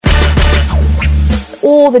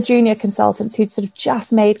all the junior consultants who'd sort of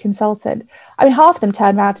just made consultant, I mean, half of them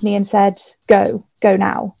turned around to me and said, go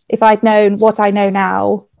now. If I'd known what I know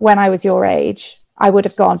now when I was your age, I would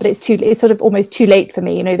have gone, but it's sort of almost too late for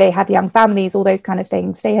me. You know, they had young families, all those kind of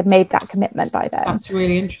things. They had made that commitment by then. That's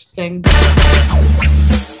really interesting.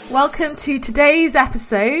 Welcome to today's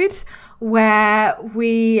episode, where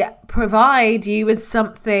we provide you with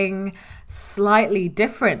something slightly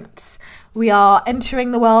different. We are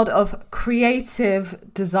entering the world of creative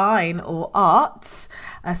design or arts,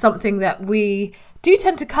 something that we do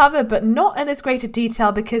tend to cover, but not in as great a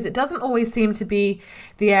detail because it doesn't always seem to be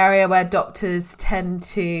the area where doctors tend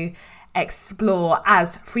to explore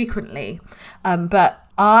as frequently. But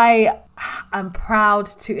I am proud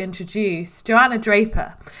to introduce Joanna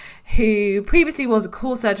Draper, who previously was a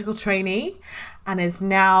core surgical trainee and is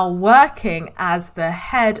now working as the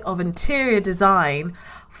head of interior design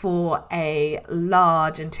for a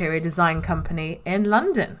large interior design company in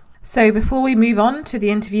London. So before we move on to the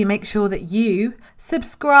interview, make sure that you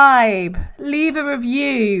subscribe, leave a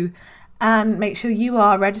review, and make sure you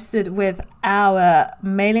are registered with our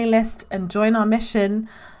mailing list and join our mission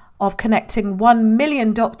of connecting 1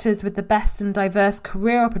 million doctors with the best and diverse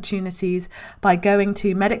career opportunities by going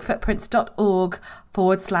to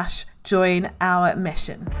medicfootprints.org/join our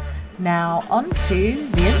mission. Now on to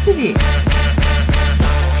the interview.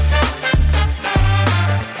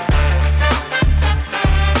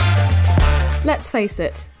 Let's face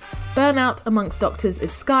it, burnout amongst doctors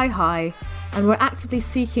is sky high, and we're actively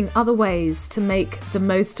seeking other ways to make the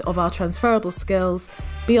most of our transferable skills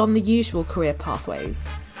beyond the usual career pathways.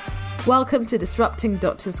 Welcome to Disrupting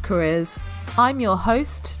Doctors' Careers. I'm your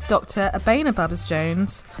host, Dr. Abena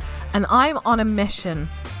Bubbs-Jones, and I'm on a mission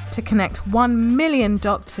to connect 1 million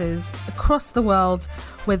doctors across the world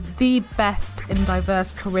with the best in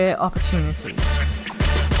diverse career opportunities.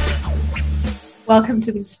 Welcome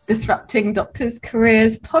to the Disrupting Doctors'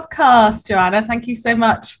 Careers podcast, Joanna. Thank you so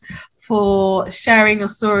much for sharing your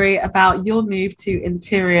story about your move to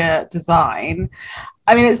interior design.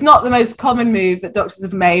 I mean, it's not the most common move that doctors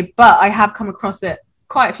have made, but I have come across it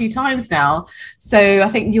quite a few times now. So I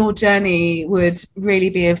think your journey would really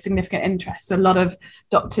be of significant interest to a lot of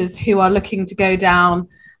doctors who are looking to go down,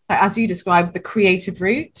 as you described, the creative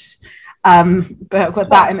route. But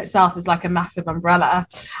that in itself is like a massive umbrella.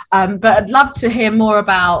 But I'd love to hear more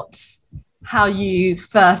about how you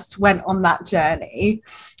first went on that journey.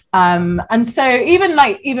 And so even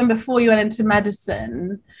before you went into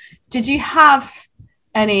medicine, did you have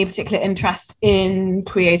any particular interest in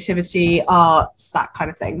creativity, arts, that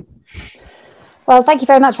kind of thing? Well, thank you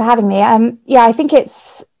very much for having me. I think it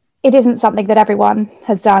isn't something that everyone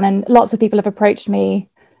has done, and lots of people have approached me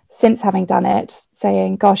since having done it,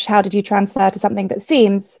 saying, gosh, how did you transfer to something that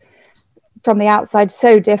seems from the outside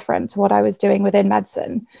so different to what I was doing within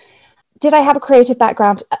medicine? Did I have a creative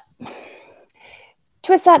background?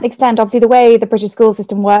 To a certain extent, obviously, the way the British school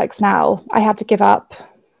system works now, I had to give up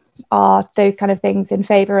art, those kind of things, in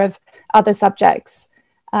favour of other subjects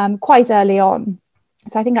quite early on.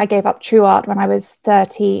 So I think I gave up true art when I was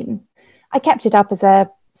 13. I kept it up as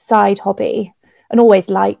a side hobby and always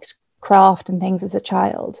liked craft and things as a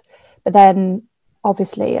child, but then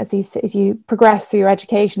obviously as you progress through your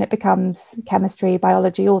education, it becomes chemistry,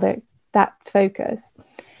 biology, all that focus.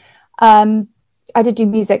 I did do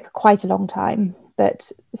music for quite a long time,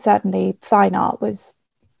 but certainly fine art was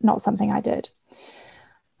not something I did.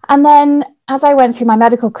 And then as I went through my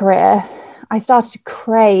medical career, I started to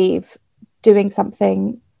crave doing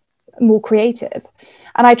something more creative,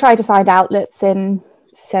 and I tried to find outlets in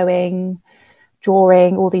sewing,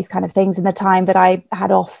 drawing, all these kind of things in the time that I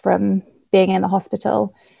had off from being in the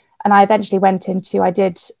hospital. And I eventually went into, I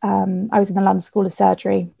was in the London School of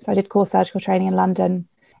Surgery. So I did core surgical training in London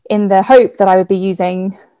in the hope that I would be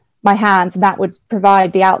using my hands and that would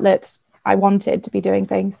provide the outlet I wanted to be doing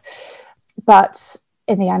things. But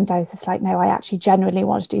in the end, I was just like, no, I actually genuinely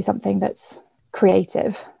want to do something that's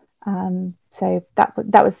creative. So that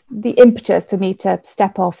was the impetus for me to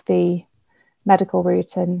step off the medical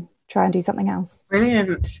route and try and do something else.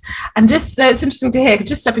 Brilliant. And just it's interesting to hear,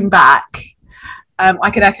 just stepping back, I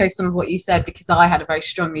could echo some of what you said, because I had a very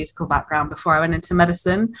strong musical background before I went into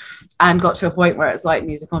medicine and got to a point where it's like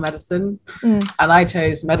musical medicine, and I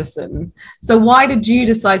chose medicine. So why did you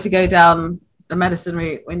decide to go down the medicine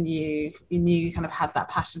route when you knew you kind of had that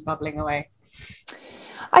passion bubbling away?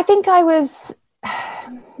 I think I was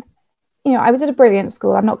at a brilliant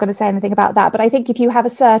school. I'm not going to say anything about that, but I think if you have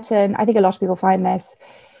I think a lot of people find this,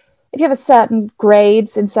 if you have a certain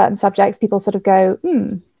grades in certain subjects, people sort of go,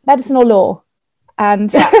 medicine or law. And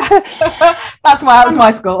that's why that was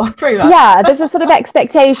my school, pretty much. Yeah, there's a sort of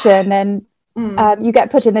expectation, and You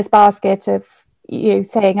get put in this basket of you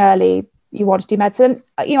saying early you want to do medicine.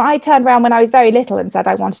 I turned around when I was very little and said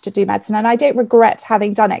I wanted to do medicine, and I don't regret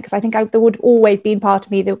having done it, because I think there would always been part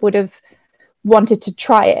of me that would have wanted to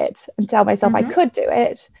try it and tell myself I could do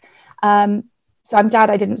it. So I'm glad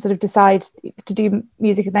I didn't sort of decide to do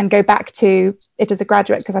music and then go back to it as a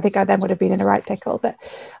graduate, because I think I then would have been in a right pickle. But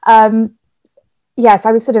yes,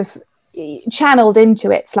 I was sort of channeled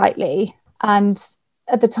into it slightly. And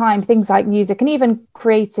at the time, things like music and even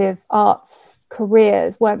creative arts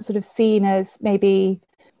careers weren't sort of seen as maybe,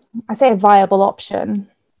 I say, a viable option.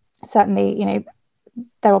 Certainly,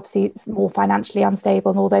 they're obviously more financially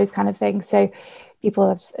unstable and all those kind of things. So people,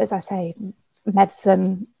 as I say,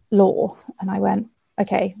 medicine, law, and I went,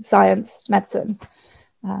 okay, science, medicine.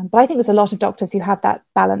 But I think there's a lot of doctors who have that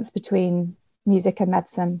balance between music and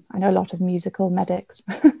medicine. I know a lot of musical medics.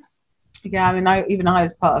 Yeah, I mean, I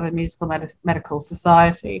was part of a musical medical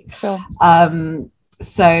society. Sure.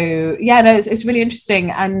 So yeah, no, it's really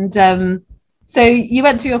interesting. And so you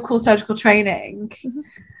went through your core surgical training,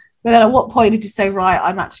 but then at what point did you say, right,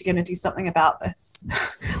 I'm actually going to do something about this?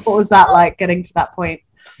 What was that like, getting to that point?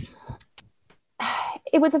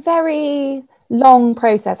 It was a very long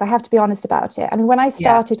process. I have to be honest about it. I mean, when I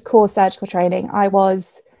started core surgical training, I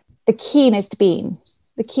was the keenest bean.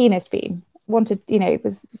 Wanted,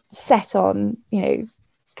 was set on,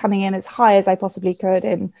 coming in as high as I possibly could,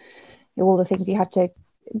 and all the things you had to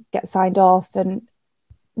get signed off, and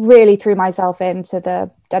really threw myself into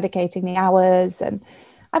the dedicating the hours. And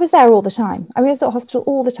I was there all the time. I was at hospital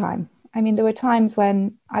all the time. I mean, there were times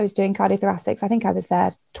when I was doing cardiothoracics. I think I was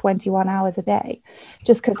there 21 hours a day,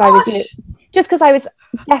 just because I was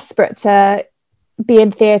desperate to be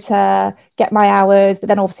in theatre, get my hours. But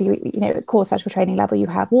then obviously, at core surgical training level, you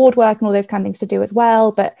have ward work and all those kind of things to do as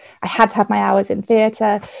well. But I had to have my hours in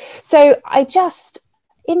theatre. So I just,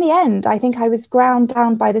 in the end, I think I was ground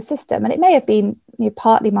down by the system. And it may have been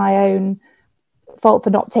partly my own fault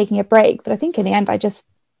for not taking a break. But I think in the end, I just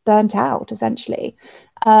burnt out, essentially.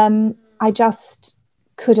 I just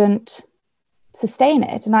couldn't sustain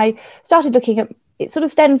it. And I started looking at it, sort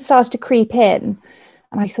of then started to creep in.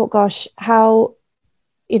 And I thought, gosh, how,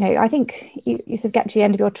 I think you sort of get to the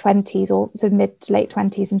end of your 20s or sort of mid to late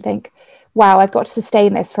 20s and think, wow, I've got to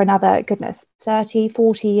sustain this for another, 30,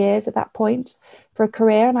 40 years at that point for a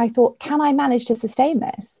career. And I thought, can I manage to sustain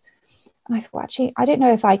this? And I thought, actually, I don't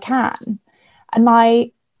know if I can. And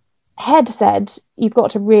my head said, you've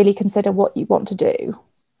got to really consider what you want to do,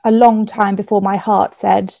 a long time before my heart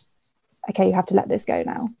said, okay, you have to let this go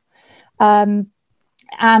now.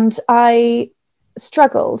 And I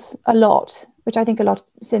struggled a lot, which I think a lot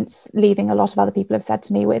since leaving, a lot of other people have said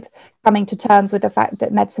to me, with coming to terms with the fact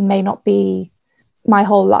that medicine may not be my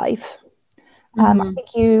whole life. I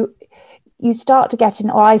think you start to get in,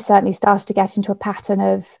 or I certainly started to get into a pattern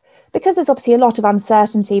of, because there's obviously a lot of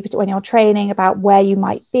uncertainty when you're training about where you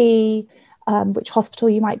might be, which hospital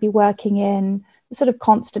you might be working in, sort of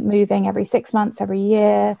constant moving every 6 months, every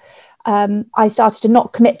year. I started to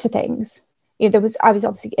not commit to things. I was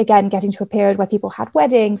obviously, again, getting to a period where people had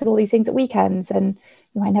weddings and all these things at weekends, and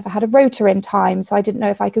I never had a rota in time, so I didn't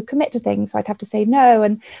know if I could commit to things, so I'd have to say no.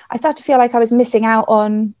 And I started to feel like I was missing out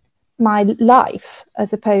on my life,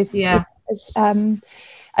 as opposed to and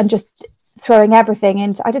just throwing everything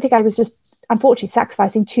into, I don't think I was just, unfortunately,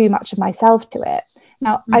 sacrificing too much of myself to it.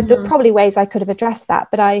 Now, there are probably ways I could have addressed that,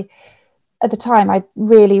 but at the time, I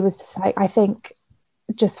really was just like, I think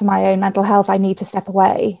just for my own mental health, I need to step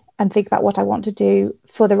away and think about what I want to do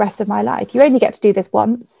for the rest of my life. You only get to do this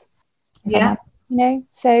once.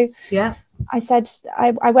 So I said,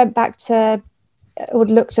 I went back to, or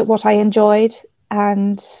looked at what I enjoyed,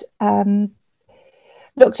 and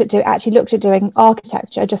looked at doing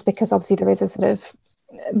architecture, just because obviously there is a sort of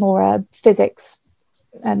more physics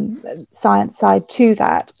and science side to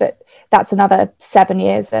that. But that's another 7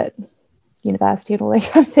 years at university and all those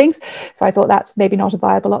kind of things. So I thought that's maybe not a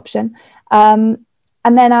viable option.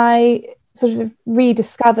 And then I sort of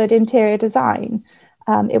rediscovered interior design.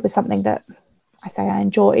 It was something that I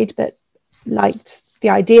enjoyed, but liked the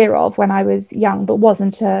idea of when I was young, but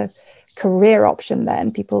wasn't a career option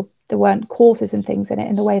then. There weren't courses and things in it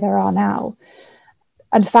in the way there are now.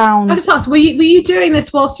 And found... I just asked, were you doing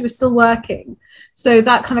this whilst you were still working? So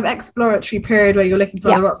that kind of exploratory period where you're looking for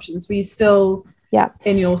other options, were you still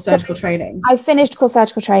in your surgical training? I finished core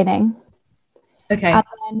surgical training. Okay. And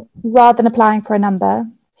then, rather than applying for a number,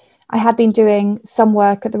 I had been doing some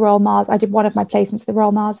work at the Royal Marsden. I did one of my placements at the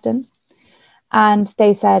Royal Marsden, and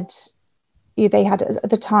they said they had at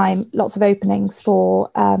the time lots of openings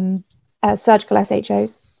for surgical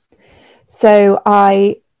SHOs. So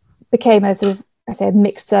I became a sort of I say a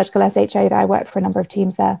mixed surgical SHO there. I worked for a number of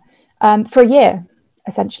teams there for a year,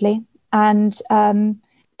 essentially, and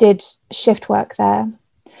did shift work there.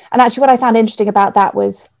 And actually what I found interesting about that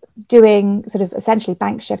was doing sort of essentially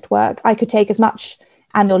bank shift work. I could take as much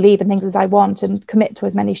annual leave and things as I want and commit to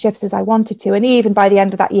as many shifts as I wanted to. And even by the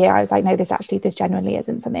end of that year, I was like, no, this genuinely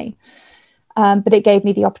isn't for me. But it gave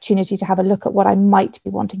me the opportunity to have a look at what I might be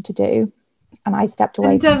wanting to do. And I stepped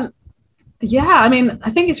away. And, I mean, I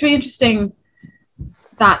think it's really interesting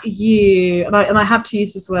that you, and I have to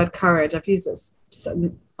use this word courage. I've used this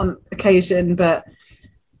on occasion, but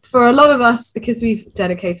for a lot of us, because we've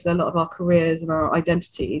dedicated a lot of our careers and our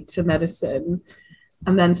identity to medicine,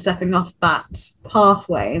 and then stepping off that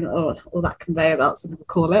pathway or that conveyor belt, some people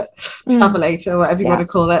call it, travelator, whatever you want to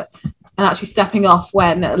call it, and actually stepping off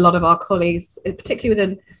when a lot of our colleagues, particularly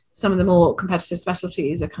within some of the more competitive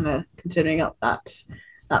specialties, are kind of continuing up that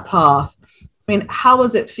path. I mean, how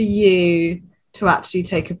was it for you to actually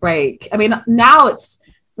take a break? I mean, now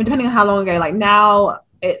depending on how long ago, like now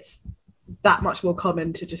it's that much more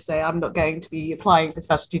common to just say, I'm not going to be applying for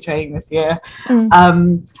specialty training this year.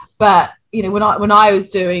 But you know, when I was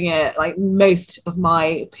doing it, like most of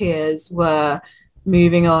my peers were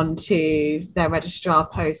moving on to their registrar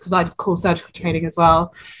post, because I did core surgical training as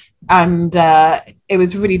well, and it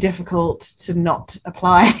was really difficult to not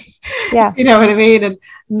apply. Yeah, you know what I mean, and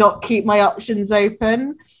not keep my options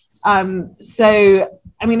open. So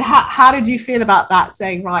I mean, how did you feel about that,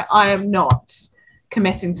 saying, right, I am not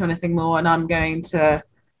committing to anything more and I'm going to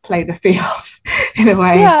play the field in a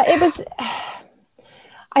way? Yeah, it was,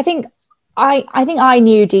 I think I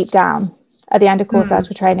knew deep down at the end of core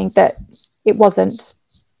surgical training that it wasn't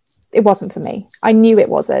for me. I knew it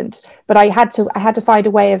wasn't, but I had to find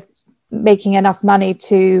a way of making enough money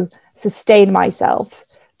to sustain myself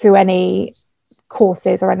through any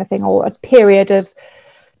courses or anything, or a period of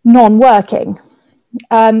non-working.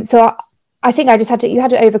 So I think you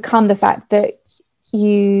had to overcome the fact that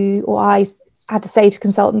I had to say to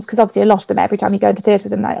consultants, because obviously a lot of them, every time you go into theatre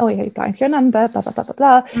with them, like, oh, you're applying for your number, blah, blah, blah, blah,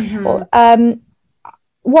 blah. Or,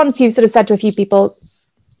 once you've sort of said to a few people,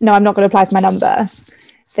 no, I'm not going to apply for my number,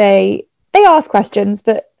 they ask questions,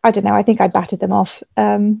 but I don't know, I think I batted them off,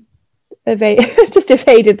 just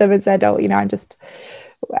evaded them and said, oh, you know, I'm just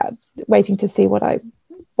waiting to see what I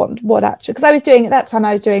want, what actually, because at that time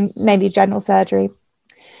I was doing mainly general surgery.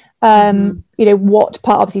 You know, what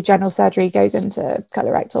part, obviously general surgery goes into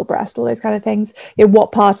colorectal, breast, all those kind of things, you know,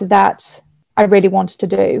 what part of that I really wanted to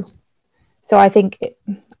do. So I think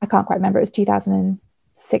I can't quite remember, it was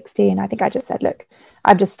 2016, I think I just said, look,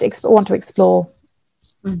 I just want to explore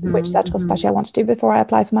which surgical specialty I want to do before I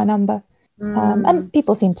apply for my number. And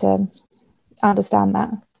people seem to understand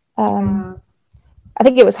that. I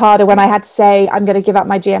think it was harder when I had to say I'm going to give up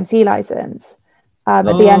my GMC license at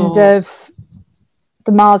the end of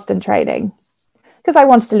the Marsden training, because I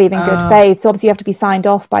wanted to leave in good faith. So obviously you have to be signed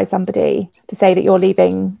off by somebody to say that you're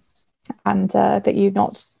leaving, and that you're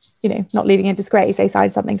not leaving in disgrace. They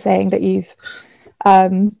sign something saying that you've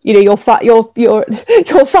you're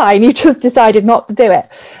fine, you just decided not to do it,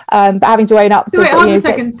 but having to own up to wait, hold on a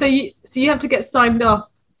second. So you have to get signed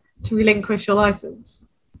off to relinquish your license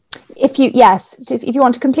if you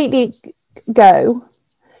want to completely go,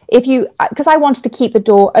 because I wanted to keep the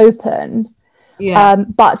door open.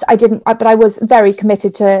 But I was very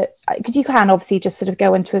committed to, because you can obviously just sort of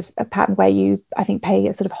go into a pattern where you, I think, pay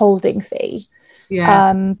a sort of holding fee.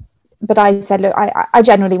 But I said, look, I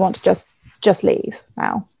generally want to just leave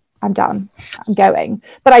now. I'm done. I'm going.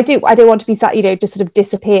 But I do want to be, just sort of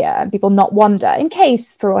disappear and people not wonder, in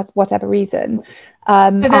case for whatever reason.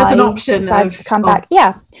 So there's an option to come back.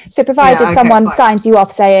 Yeah. So provided someone signs you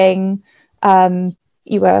off saying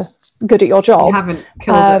you were good at your job, you haven't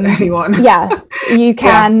killed anyone. You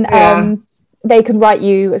can they can write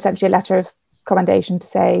you essentially a letter of commendation to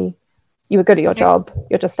say you were good at your job,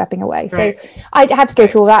 you're just stepping away. Right. So I had to go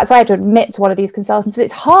through all that. So I had to admit to one of these consultants that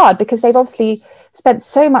it's hard, because they've obviously spent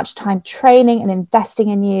so much time training and investing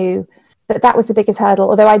in you, that was the biggest hurdle.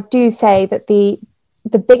 Although I do say that the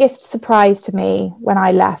biggest surprise to me when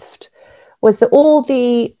I left was that all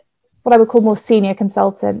the, what I would call more senior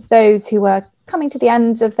consultants, those who were coming to the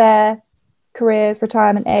end of their careers,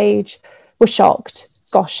 retirement age, were shocked.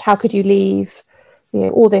 Gosh, how could you leave?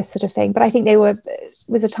 All this sort of thing. But I think it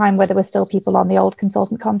was a time where there were still people on the old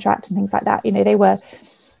consultant contract and things like that. They were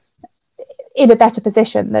in a better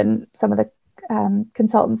position than some of the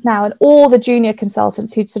consultants now. And all the junior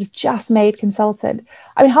consultants who'd sort of just made consultant,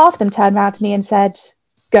 I mean, half of them turned around to me and said,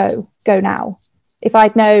 go now. If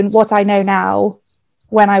I'd known what I know now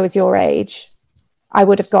when I was your age, I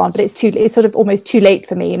would have gone, but it's sort of almost too late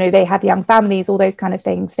for me. You know, they had young families, all those kind of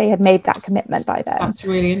things. They had made that commitment by then. That's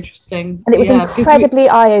really interesting. And it was incredibly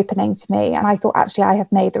eye-opening to me. And I thought, actually, I have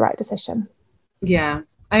made the right decision. Yeah.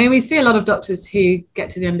 I mean, we see a lot of doctors who get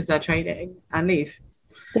to the end of their training and leave.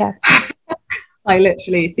 Yeah. Like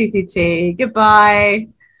literally CCT, goodbye,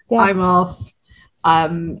 I'm off.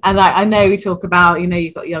 And I know we talk about, you know,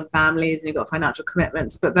 you've got young families and you've got financial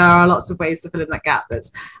commitments, but there are lots of ways to fill in that gap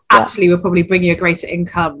that's actually will probably bring you a greater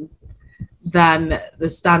income than the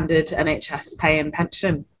standard NHS pay and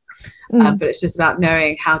pension. But it's just about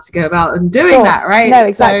knowing how to go about and doing that, right? No,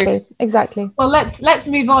 exactly. Well, let's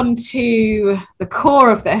move on to the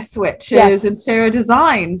core of this, which is interior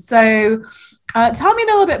design. So tell me a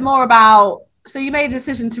little bit more about, so you made a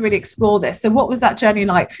decision to really explore this. So what was that journey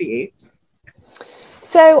like for you?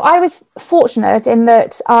 So I was fortunate in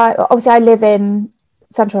that obviously I live in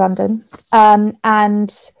central London,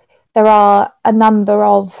 and there are a number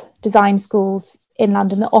of design schools in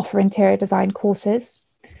London that offer interior design courses.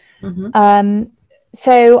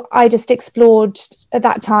 So I just explored at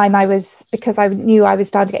that time. Because I knew I was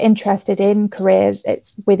starting to get interested in careers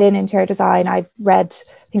within interior design. I read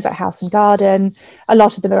things like House and Garden. A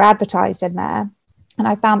lot of them are advertised in there. And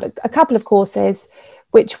I found a couple of courses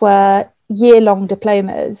which were year-long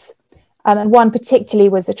diplomas, and one particularly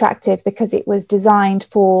was attractive because it was designed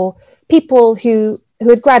for people who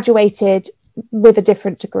had graduated with a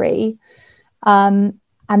different degree, and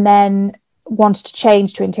then wanted to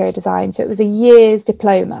change to interior design. So it was a year's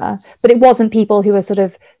diploma, but it wasn't people who were sort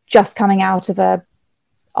of just coming out of a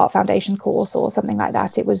art foundation course or something like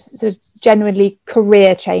that. It was sort of genuinely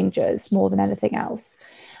career changers more than anything else,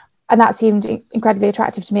 and that seemed incredibly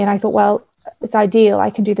attractive to me. And I thought, well, it's ideal. I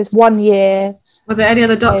can do this 1 year. Were there any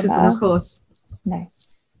other doctors on the course? No.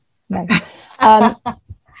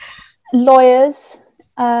 Lawyers,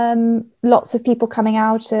 lots of people coming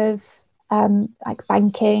out of like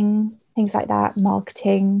banking, things like that,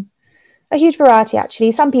 marketing, a huge variety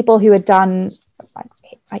actually. Some people who had done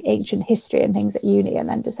like ancient history and things at uni and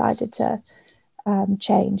then decided to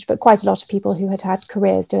change, but quite a lot of people who had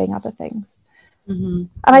careers doing other things. And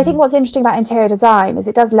I think what's interesting about interior design is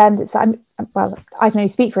it does lend itself, well, I can only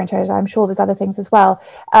speak for interior design, I'm sure there's other things as well,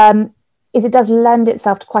 is it does lend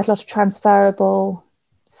itself to quite a lot of transferable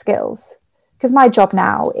skills. Because my job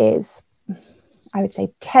now is, I would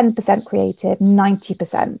say, 10% creative,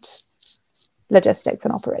 90% logistics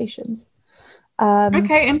and operations.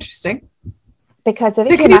 Okay, interesting. Because of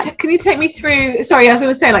so can you take me through, sorry, I was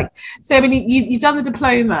going to say, like, so I mean, you've done the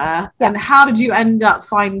diploma, and how did you end up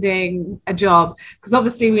finding a job? Because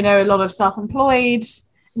obviously we know a lot of self-employed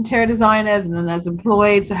interior designers, and then there's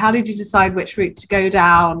employed. So how did you decide which route to go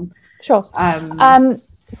down? Sure.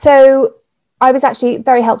 So I was actually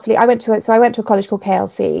very helpfully, I went to a college called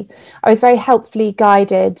KLC. I was very helpfully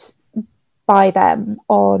guided by them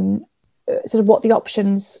on sort of what the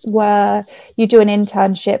options were. You do an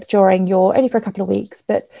internship during only for a couple of weeks,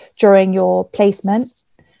 but during your placement.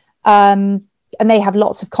 And they have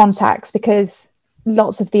lots of contacts because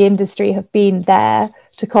lots of the industry have been there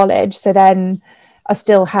to college. So then they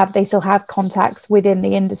still have contacts within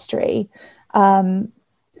the industry.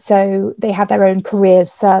 So they have their own careers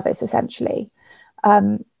service essentially,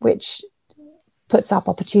 which puts up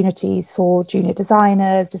opportunities for junior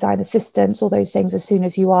designers, design assistants, all those things as soon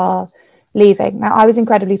as you are leaving. Now, I was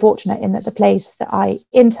incredibly fortunate in that the place that I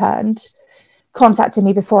interned contacted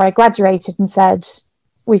me before I graduated and said,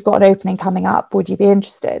 we've got an opening coming up, would you be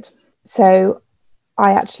interested? So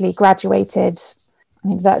I actually graduated,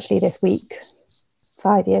 virtually this week,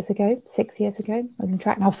 6 years ago, I'm on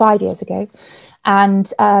track now, 5 years ago,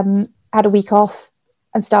 and had a week off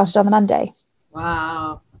and started on the Monday.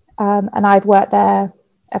 Wow. And I've worked there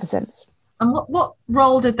ever since. And what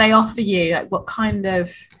role did they offer you? Like, what kind of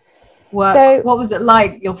work? So, what was it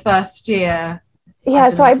like your first year?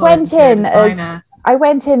 So I went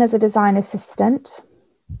in as a design assistant.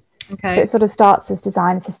 Okay. So it sort of starts as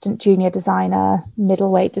design assistant, junior designer,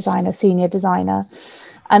 middleweight designer, senior designer.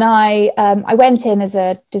 And I went in as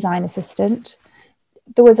a design assistant.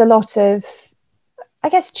 There was a lot of, I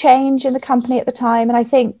guess, change in the company at the time. And I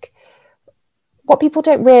think what people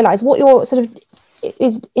don't realise, what you're sort of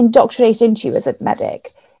is indoctrinated into you as a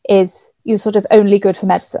medic, is you're sort of only good for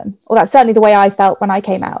medicine. Or that's certainly the way I felt when I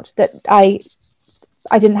came out, that I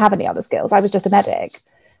didn't have any other skills. I was just a medic.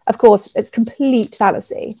 Of course, it's complete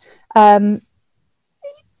fallacy.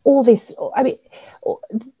 All this,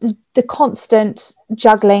 the constant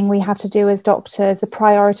juggling we have to do as doctors, the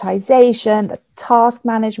prioritization, the task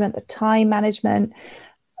management, the time management,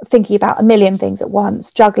 thinking about a million things at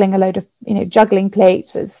once, juggling a load of, juggling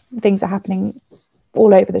plates as things are happening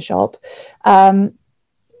all over the shop.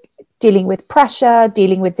 dealing with pressure,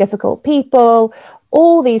 dealing with difficult people,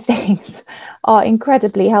 all these things are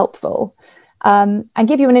incredibly helpful, and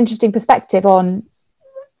give you an interesting perspective on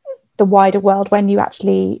the wider world when you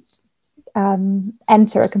actually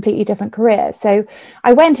enter a completely different career. So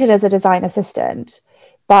I went in as a design assistant,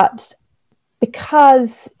 but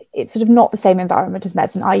because it's sort of not the same environment as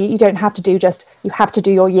medicine, i.e. you don't have to do you have to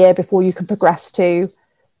do your year before you can progress to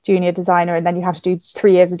junior designer, and then you have to do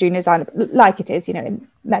 3 years of junior designer, like it is, in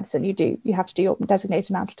medicine, you have to do your designated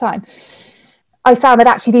amount of time. I found that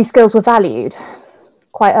actually these skills were valued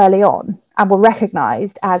quite early on and were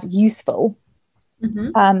recognized as useful.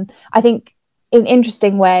 Mm-hmm. I think in an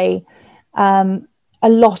interesting way, a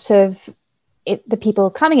lot of the people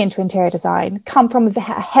coming into interior design come from a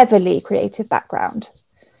heavily creative background.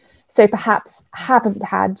 So perhaps haven't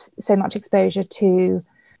had so much exposure to,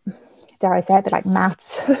 dare I say it, but like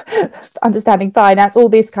maths, understanding finance, all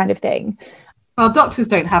this kind of thing. Well, doctors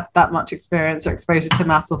don't have that much experience or exposure to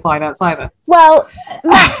maths or finance either. Well,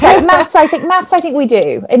 maths I think we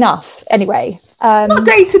do enough anyway. Not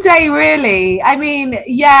day to day, really. I mean,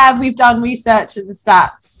 yeah, we've done research into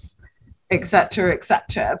stats, etc.,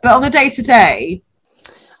 etc. But on the day to day,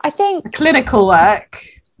 I think the clinical work.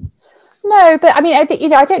 No, but I mean, I think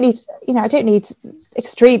I don't need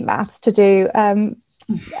extreme maths to do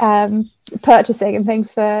purchasing and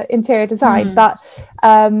things for interior design. But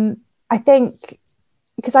I think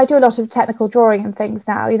because I do a lot of technical drawing and things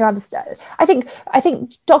now, I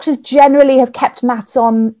think doctors generally have kept maths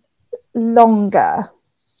on longer,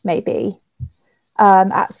 maybe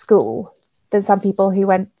at school, than some people who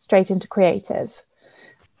went straight into creative.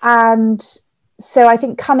 And so I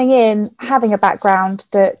think coming in, having a background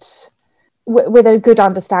that with a good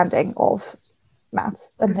understanding of maths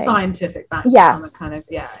and things. Scientific background, kind of,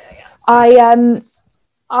 yeah. I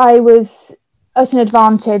was at an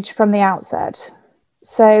advantage from the outset.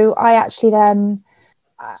 So I actually then,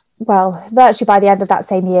 virtually by the end of that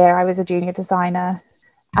same year, I was a junior designer.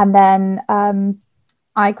 And then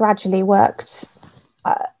I gradually worked.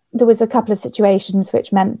 There was a couple of situations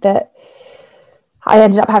which meant that I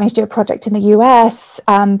ended up having to do a project in the US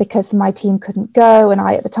because my team couldn't go, and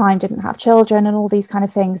I at the time didn't have children and all these kind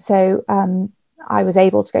of things. So I was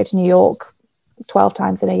able to go to New York 12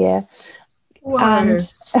 times in a year. Whoa. And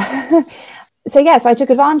so I took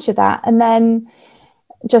advantage of that. And then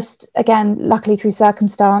just, again, luckily through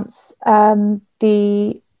circumstance,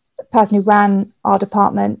 the person who ran our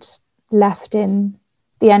department left in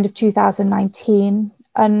the end of 2019.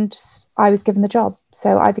 And I was given the job.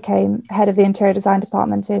 So I became head of the interior design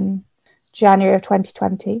department in January of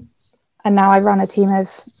 2020. And now I run a team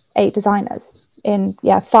of 8 designers in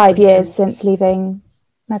 5 years since leaving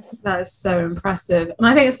medicine. That is so impressive. And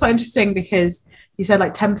I think it's quite interesting because you said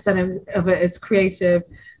like 10% of it is creative,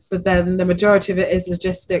 but then the majority of it is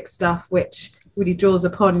logistics stuff, which really draws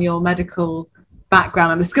upon your medical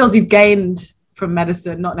background and the skills you've gained from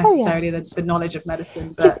medicine, not necessarily the knowledge of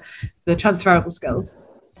medicine, but the transferable skills.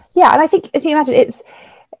 Yeah, and I think, as you imagine,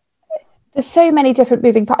 there's so many different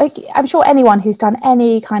moving parts. I'm sure anyone who's done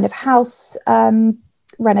any kind of house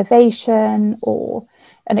renovation or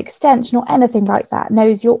an extension or anything like that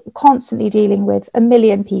knows you're constantly dealing with a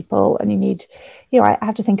million people, and you need, I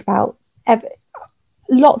have to think about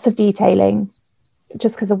lots of detailing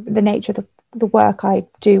just because of the nature of the work I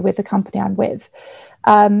do with the company I'm with.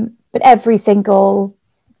 But every single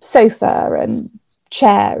sofa and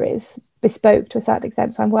chair is bespoke to a certain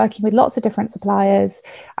extent. So I'm working with lots of different suppliers.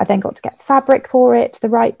 I've then got to get fabric for it to the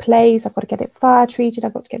right place. I've got to get it fire treated.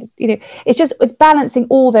 I've got to get it, it's balancing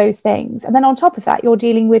all those things. And then on top of that, you're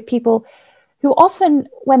dealing with people who often,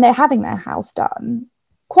 when they're having their house done,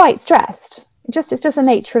 quite stressed. It's just the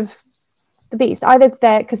nature of the beast. Either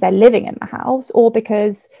they're because they're living in the house, or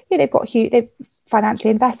because they've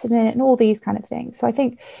financially invested in it and all these kind of things. So I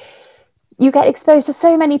think you get exposed to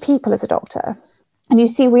so many people as a doctor, and you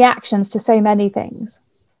see reactions to so many things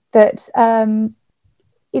that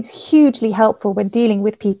it's hugely helpful when dealing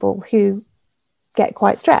with people who get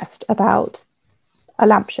quite stressed about a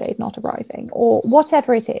lampshade not arriving or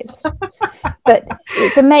whatever it is. But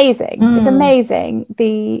it's amazing. It's amazing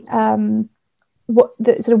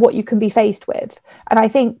what you can be faced with. And I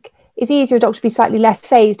think it's easier a doctor to be slightly less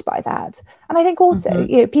fazed by that. And I think also,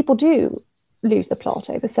 people do lose the plot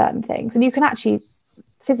over certain things, and you can actually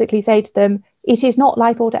physically say to them, it is not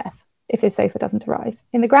life or death if this sofa doesn't arrive.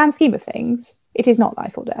 In the grand scheme of things, it is not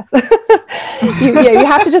life or death. you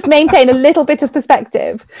have to just maintain a little bit of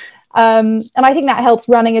perspective. And I think that helps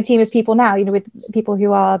running a team of people now, with people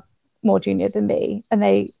who are more junior than me, and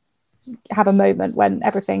they have a moment when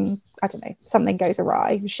everything, something goes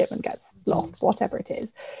awry, shipment gets lost, whatever it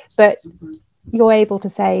is. But you're able to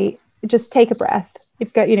say, just take a breath.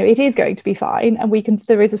 It's go, it is going to be fine, and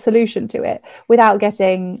there is a solution to it, without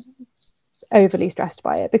getting overly stressed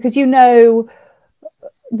by it, because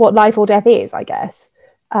what life or death is, I guess.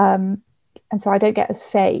 And so I don't get as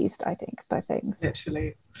phased, I think, by things.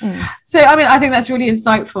 Literally. So, I mean, I think that's really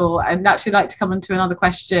insightful. I'd actually like to come on to another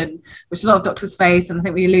question, which a lot of doctors face, and I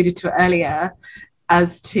think we alluded to it earlier,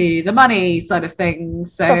 as to the money side of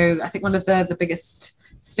things. So sure. I think one of the biggest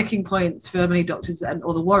sticking points for many doctors,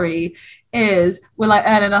 or the worry, is, will I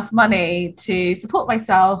earn enough money to support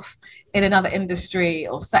myself in another industry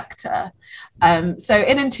or sector? So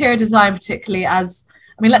in interior design, particularly,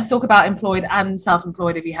 let's talk about employed and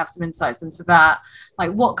self-employed, if you have some insights into that.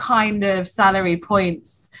 Like, what kind of salary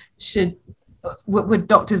points would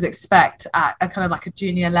doctors expect at a kind of like a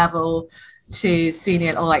junior level to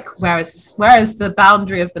senior, or like where is the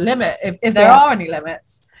boundary of the limit, if there are any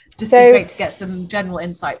limits? Just be great to get some general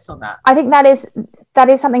insights on that. I think that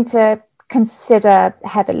is something to consider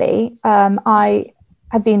heavily. I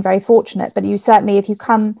have been very fortunate, but you certainly, as you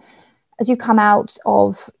come out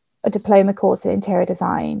of a diploma course in interior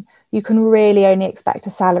design, you can really only expect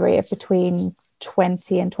a salary of between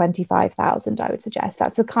 20 and 25,000, I would suggest.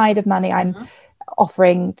 That's the kind of money I'm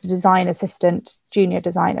offering the design assistant, junior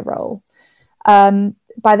designer role.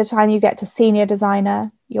 By the time you get to senior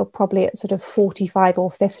designer, you're probably at sort of 45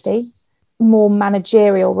 or 50. More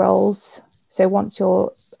managerial roles, so once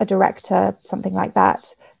you're a director, something like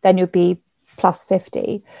that, then you'd be plus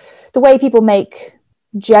 50. The way people make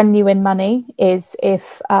genuine money is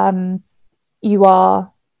if you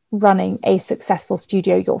are running a successful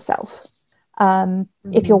studio yourself.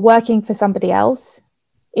 If you're working for somebody else,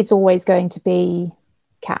 it's always going to be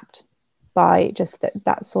capped by just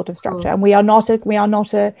that sort of structure. And we are not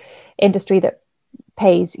a industry that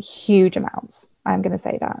pays huge amounts. I'm going to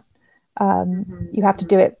say that. You have to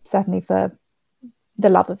do it certainly for the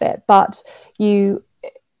love of it, but you,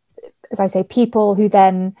 as I say, people who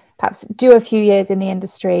then perhaps do a few years in the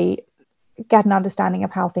industry, get an understanding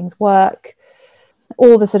of how things work,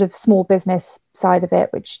 all the sort of small business side of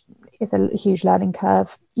it, which is a huge learning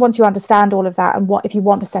curve. Once you understand all of that, and if you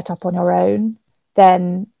want to set up on your own,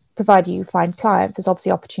 then provided you find clients, there's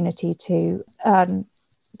obviously opportunity to earn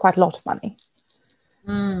quite a lot of money.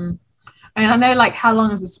 I know, like, how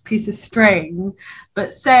long is this piece of string?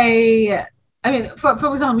 But say,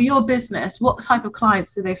 for example, your business, what type of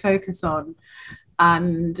clients do they focus on?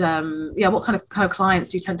 And what kind of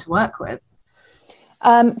clients do you tend to work with?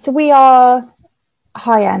 So we are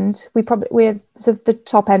high end. We're sort of the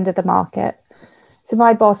top end of the market. So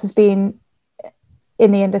my boss has been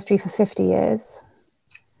in the industry for 50 years.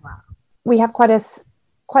 Wow. We have quite a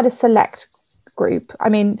select group.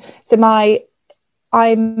 I'm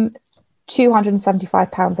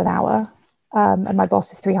 £275 an hour, and my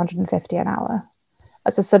boss is £350 an hour.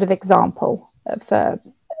 As a sort of example for.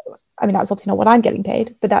 That's obviously not what I'm getting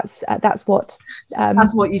paid, but that's what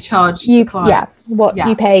that's what you charge the clients.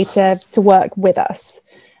 You pay to work with us.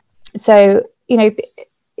 So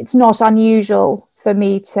it's not unusual for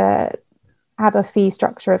me to have a fee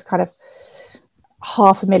structure of kind of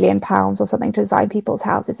 £500,000 or something to design people's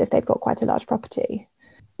houses if they've got quite a large property.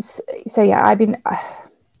 So yeah,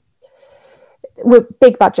 with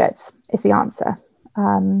big budgets is the answer.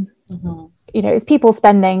 It's people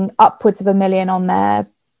spending upwards of $1 million on their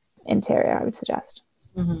interior, I would suggest.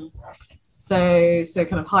 So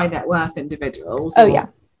kind of high net worth individuals. Yeah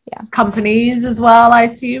Companies as well, I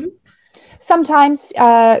assume. Sometimes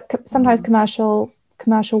commercial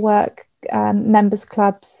work, members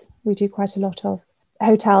clubs, we do quite a lot of.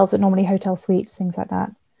 Hotels, but normally hotel suites, things like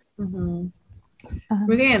that.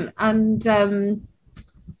 Brilliant. And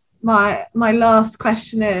my last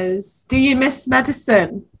question is, do you miss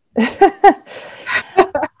medicine?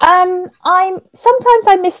 Sometimes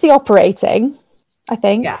I miss the operating, I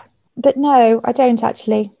think. Yeah. But no, I don't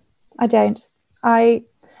actually. I don't. I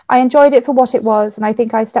enjoyed it for what it was, and I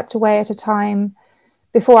think I stepped away at a time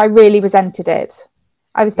before I really resented it.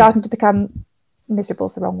 I was starting to become miserable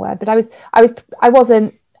is the wrong word, but I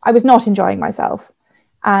was not enjoying myself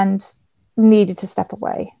and needed to step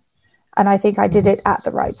away. And I think I did it at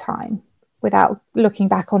the right time, without looking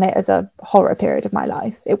back on it as a horror period of my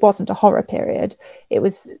life. It wasn't a horror period. It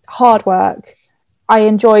was hard work. I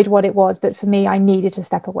enjoyed what it was, but for me, I needed to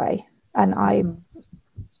step away, and I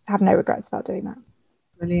have no regrets about doing that.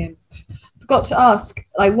 Brilliant. Forgot to ask,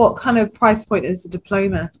 like, what kind of price point is the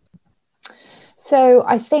diploma? So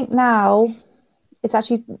I think now it's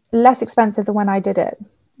actually less expensive than when I did it,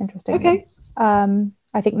 interestingly. Okay.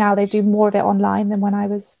 I think now they do more of it online than when I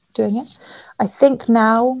was doing it. I think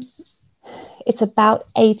now it's about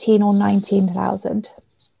 18 or 19,000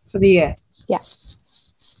 for the year. Yeah.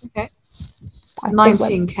 Okay. I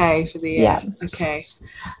think 19K for the year. Yeah. Okay.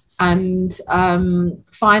 And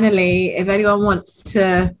finally, if anyone wants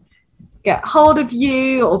to get hold of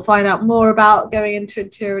you or find out more about going into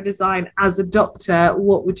interior design as a doctor,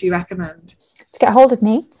 what would you recommend? To get hold of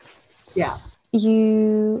me, Yeah.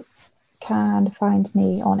 you can find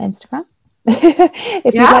me on Instagram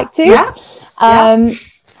if Yeah, you'd like to. yeah,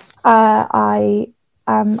 I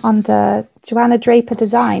am under Joanna Draper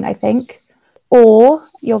Design, I think. Or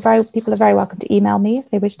people are very welcome to email me if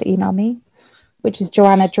they wish to email me, which is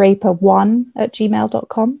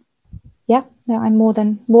joannadraper1@gmail.com. Yeah, no, I'm more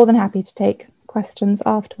than happy to take questions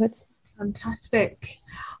afterwards. Fantastic.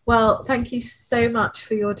 Well, thank you so much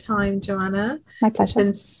for your time, Joanna. My pleasure. It's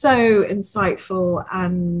been so insightful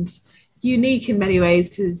and unique in many ways,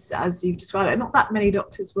 because as you've described it, not that many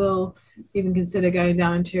doctors will even consider going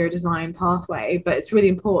down interior design pathway, but it's really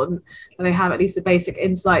important that they have at least the basic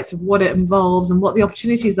insights of what it involves and what the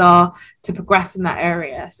opportunities are to progress in that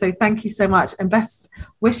area. So thank you so much, and best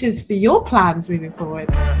wishes for your plans moving forward.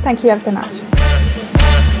 Thank you ever so much.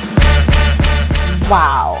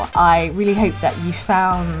 Wow, I really hope that you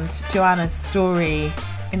found Joanna's story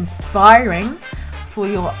inspiring for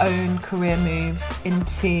your own career moves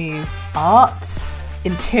into art,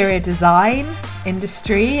 interior design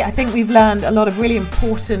industry. I think we've learned a lot of really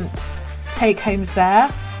important take-homes there,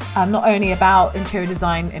 not only about interior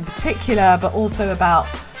design in particular, but also about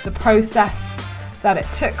the process that it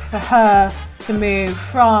took for her to move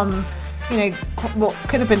from, what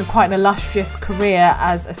could have been quite an illustrious career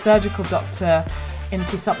as a surgical doctor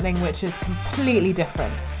into something which is completely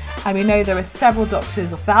different. And we know there are several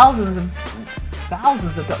doctors, or thousands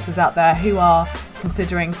of doctors out there who are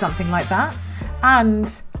considering something like that. And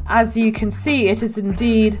as you can see, it is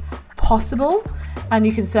indeed possible, and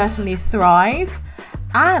you can certainly thrive,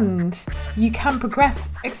 and you can progress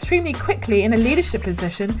extremely quickly in a leadership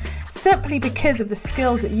position simply because of the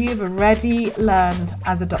skills that you've already learned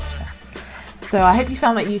as a doctor. So I hope you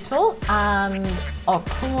found that useful, and of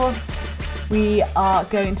course we are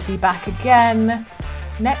going to be back again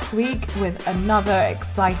next week with another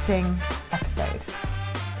exciting episode.